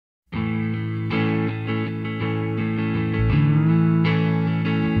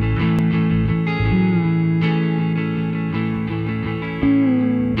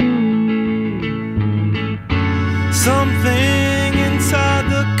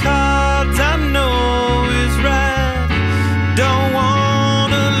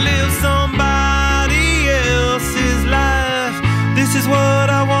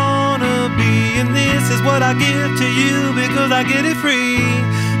what I give to you because I get it free.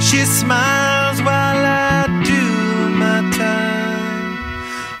 She smiles while I do my time.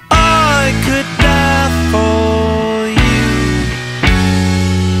 I could die for you.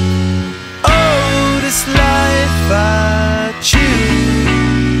 Oh, this life I choose.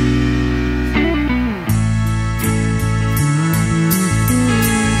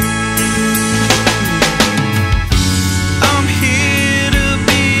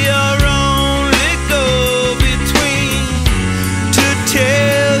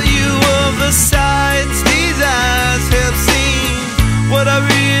 What I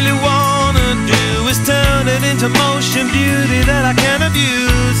really wanna do is turn it into motion, beauty that I can't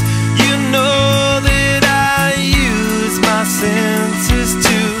abuse. You know that I use my senses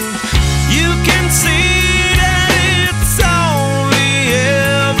too. You can see that it's only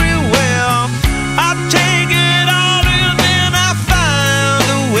everywhere. I take it all in and I find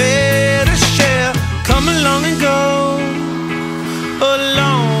a way to share. Come along and go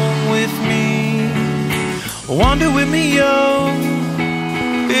along with me. Wander with me, yo.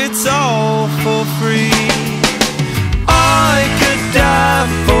 It's all for free. I could die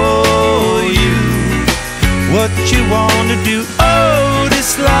for you. What you wanna do? Oh,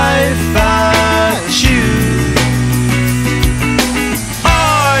 this life I choose.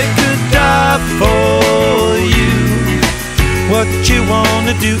 I could die for you. What you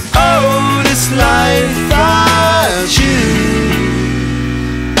wanna do? Oh, this life I choose.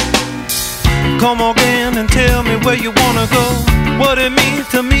 Come again and tell me where you wanna go. What it means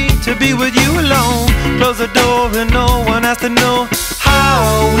to me to be with you alone. Close the door and no one has to know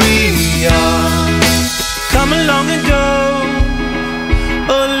how we are. Come along and go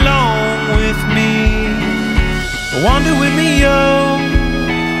along with me. Wander with me, yo.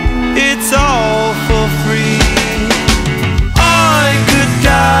 It's all for free. I could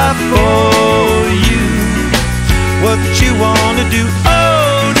die for you. What you wanna do?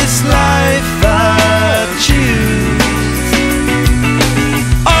 Oh, this life I choose.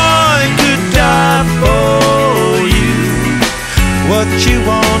 For you, what you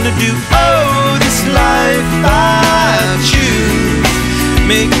wanna do? Oh, this life I choose.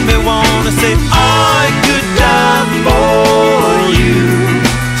 Make me wanna say I could die for you.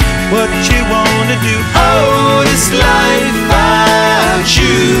 What you wanna do? Oh, this life